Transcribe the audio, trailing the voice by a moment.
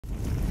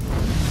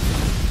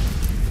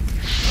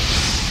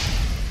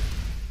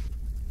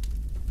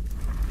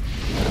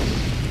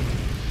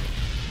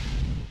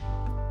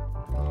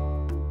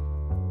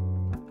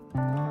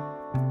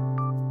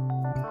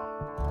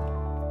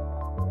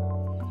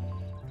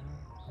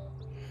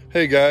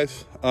Hey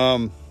guys,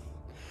 I'm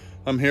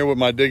here with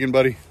my digging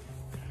buddy,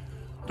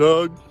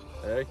 Doug.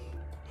 Hey.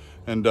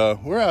 And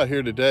we're out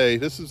here today.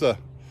 This is an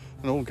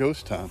old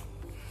ghost town.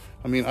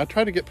 I mean, I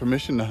tried to get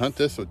permission to hunt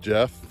this with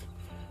Jeff.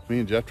 Me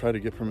and Jeff tried to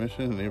get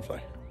permission, and he was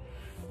like,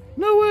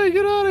 "No way,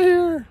 get out of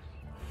here!"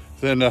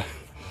 Then,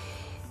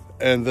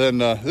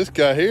 this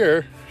guy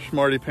here,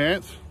 Smarty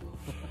Pants,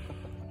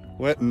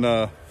 went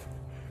and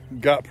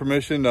got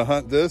permission to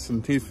hunt this,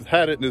 and he's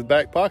had it in his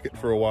back pocket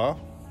for a while.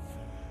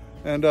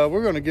 And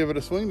we're going to give it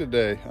a swing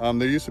today.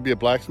 There used to be a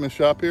blacksmith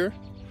shop here,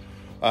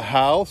 a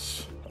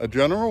house, a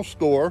general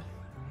store,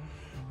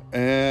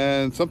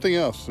 and something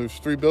else. There's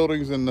 3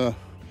 buildings in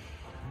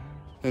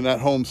that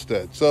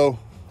homestead. So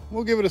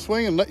we'll give it a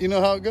swing and let you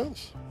know how it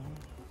goes.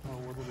 Oh,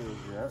 what it is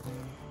yet?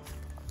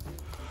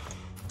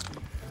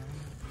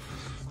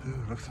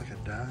 Ooh, looks like a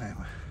dime.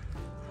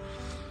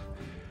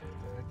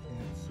 I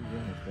can't see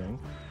anything.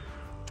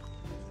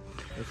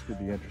 This could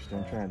be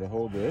interesting, trying to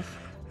hold this.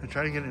 I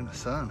try to get it in the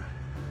sun.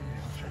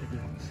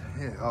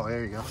 Yeah, oh,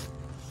 there you go.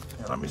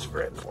 Yeah, let me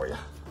spread it for you.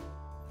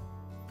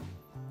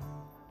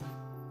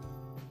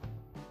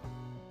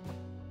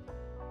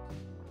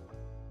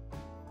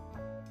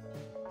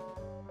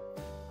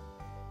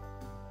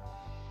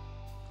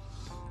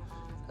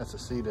 That's a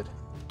seeded.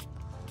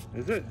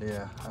 Is it?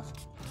 Yeah,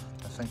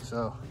 I think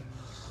so.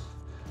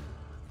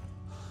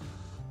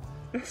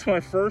 That's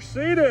my first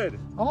seeded.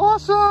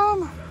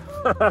 Awesome!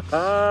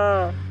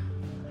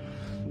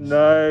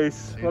 Nice.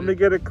 Seeded. Let me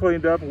get it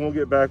cleaned up and we'll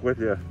get back with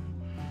you.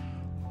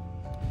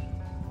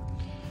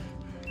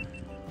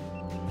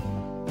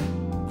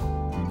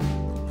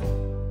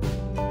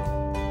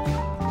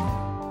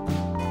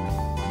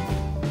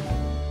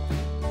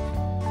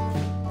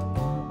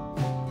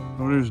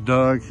 Oh, there's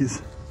Doug.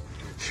 He's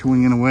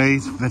swinging away.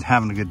 He's been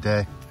having a good day.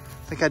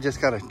 I think I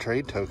just got a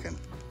trade token,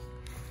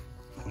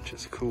 which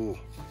is cool.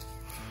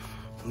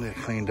 I'll get it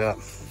cleaned up.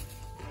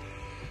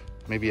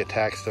 Maybe a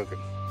tax token.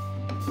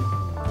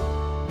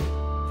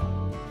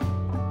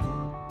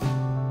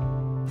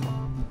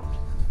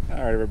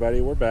 All right, everybody,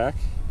 we're back.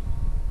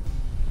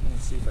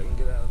 Let's see if I can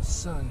get out of the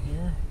sun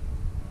here.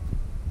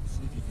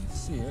 See if you can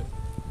see it.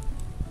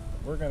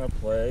 We're gonna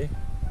play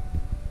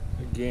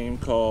a game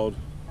called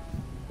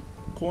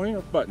Coin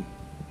or Button.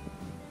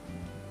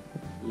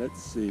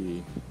 Let's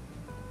see.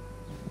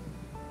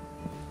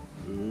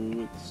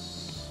 Ooh,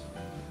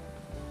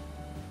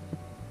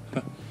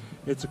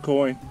 it's a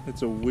coin.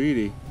 It's a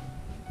Wheatie.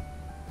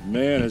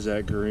 Man, is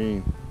that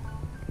green.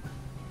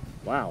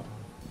 Wow,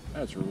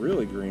 that's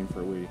really green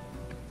for a Wheatie.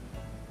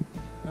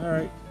 All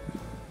right.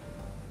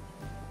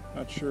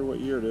 Not sure what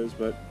year it is,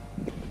 but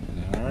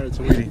all right, it's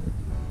a Wheatie.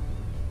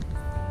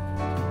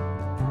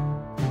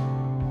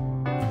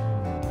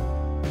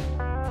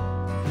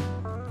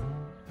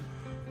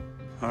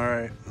 All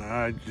right,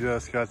 I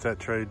just got that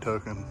trade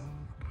token.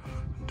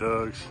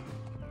 Doug's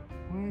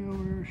way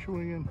over here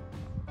swinging.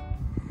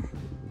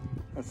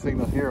 That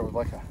signal here was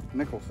like a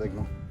nickel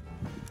signal.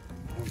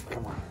 Oh,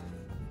 come on.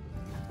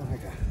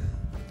 Like a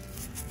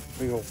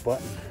big old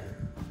button.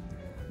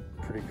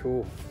 Pretty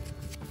cool.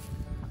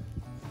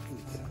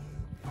 It's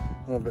a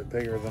little bit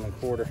bigger than a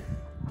quarter.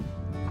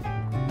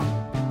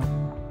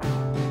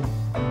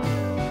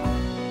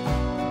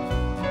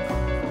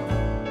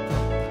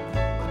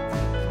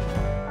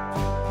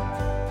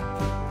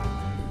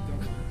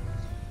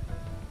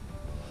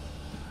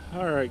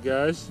 All right,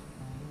 guys.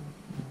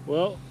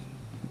 Well,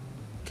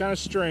 kind of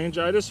strange.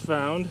 I just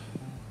found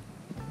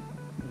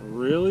a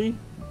really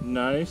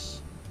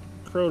nice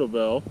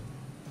crotobell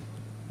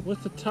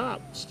with the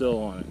top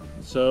still on it.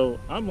 So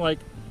I'm like,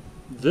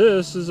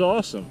 this is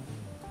awesome,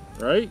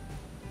 right?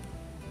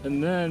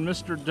 And then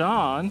Mr.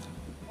 Don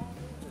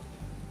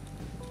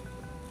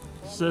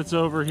sits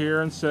over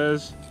here and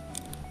says,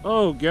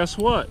 oh, guess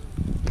what?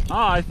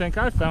 I think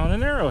I found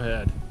an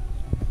arrowhead.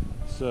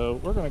 So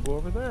we're gonna go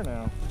over there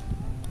now.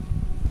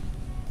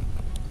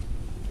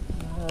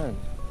 All right.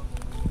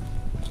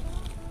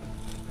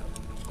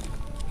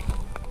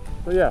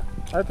 So yeah,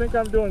 I think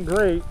I'm doing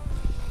great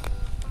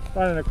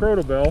finding a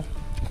crotobell.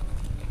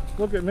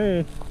 Look at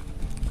me.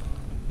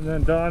 And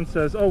then Don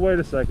says, oh, wait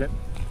a second.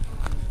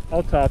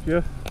 I'll top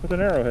you with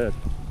an arrowhead.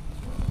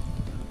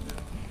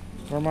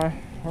 Where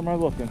am I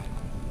looking?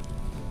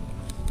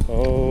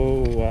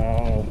 Oh,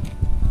 wow.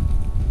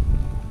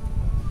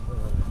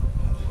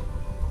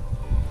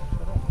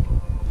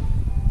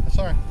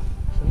 Sorry.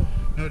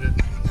 No, it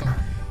didn't. Sorry.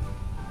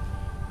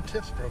 The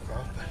tips broke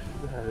off.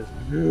 That is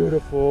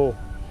beautiful.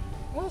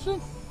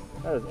 Awesome.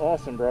 That is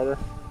awesome, brother.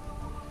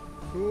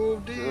 Cool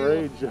deal.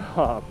 Great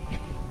job.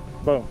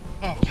 Boom.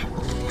 Oh.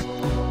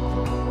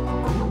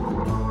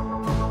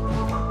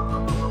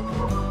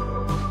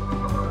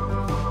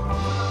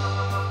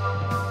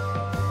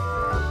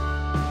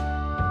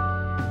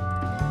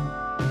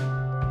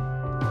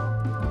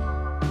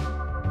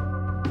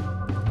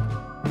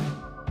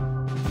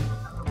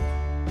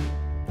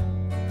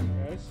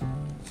 Guys,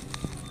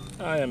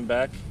 I am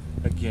back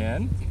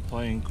again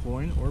playing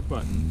coin or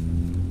button.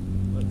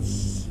 Let's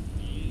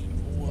see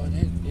what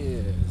it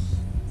is.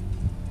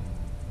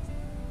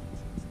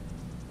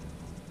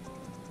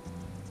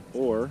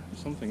 or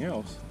something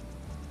else.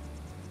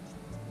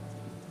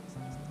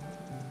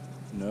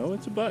 No,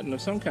 it's a button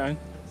of some kind.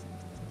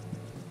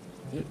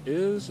 It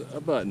is a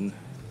button.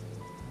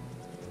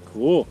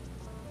 Cool.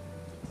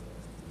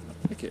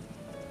 I like it.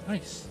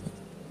 Nice.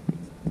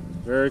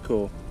 Very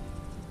cool.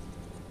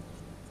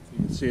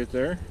 You can see it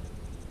there.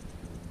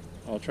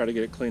 I'll try to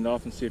get it cleaned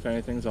off and see if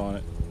anything's on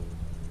it.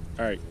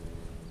 All right.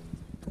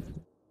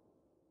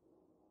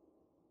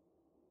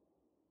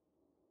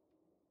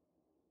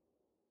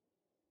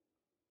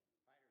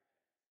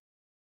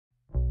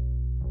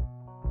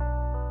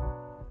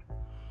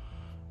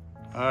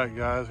 All right,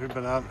 guys, we've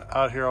been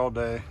out here all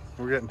day.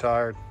 We're getting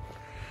tired.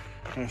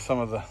 Here's some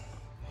of the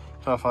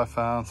stuff I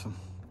found. Some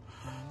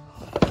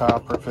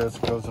copper bits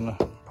goes in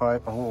the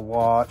pipe, a little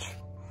watch,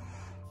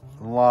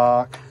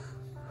 lock,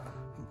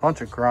 a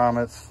bunch of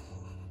grommets,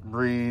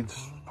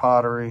 reeds,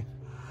 pottery,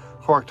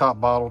 cork top,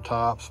 bottle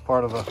tops,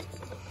 part of a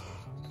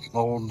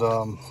old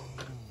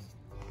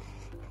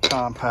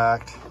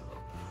compact,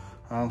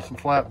 some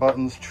flat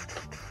buttons.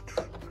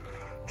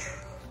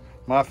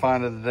 My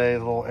find of the day, the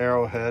little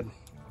arrowhead.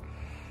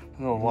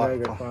 Little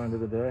Mega find of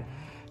the day.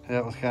 Yeah,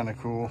 it was kind of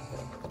cool.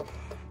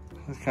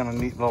 It's kind of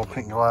neat little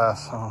pink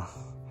glass.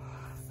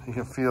 You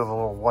can feel the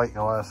little white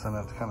glass in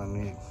it. It's kind of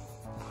neat.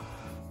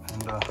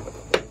 And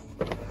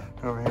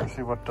go over here and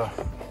see what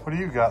do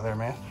you got there,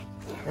 man?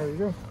 There you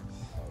go.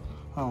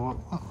 Oh,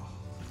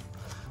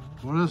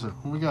 what is it?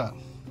 What we got?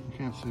 You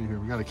can't see here.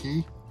 We got a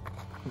key.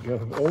 We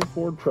got an old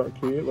Ford truck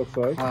key, it looks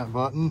like. Flat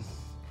button.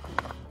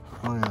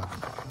 Oh yeah.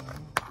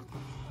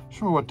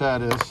 Sure what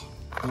that is.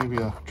 Maybe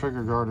a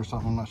trigger guard or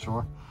something, I'm not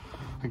sure.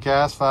 A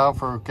gas valve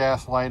for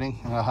gas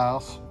lighting in a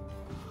house.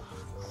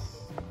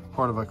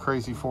 Part of a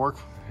crazy fork.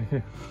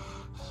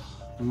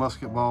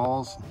 Musket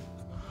balls.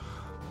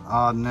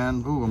 Odd and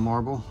end. Ooh, a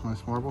marble.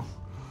 Nice marble.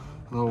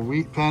 A little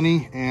wheat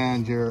penny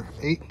and your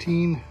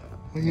 18,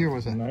 what year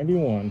was it?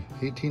 91.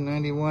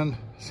 1891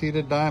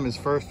 seated dime, his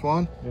first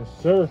one. Yes,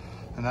 sir.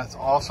 And that's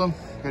awesome.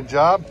 Good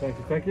job. Thank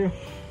you, thank you.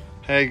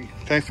 Hey,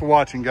 thanks for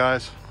watching,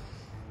 guys.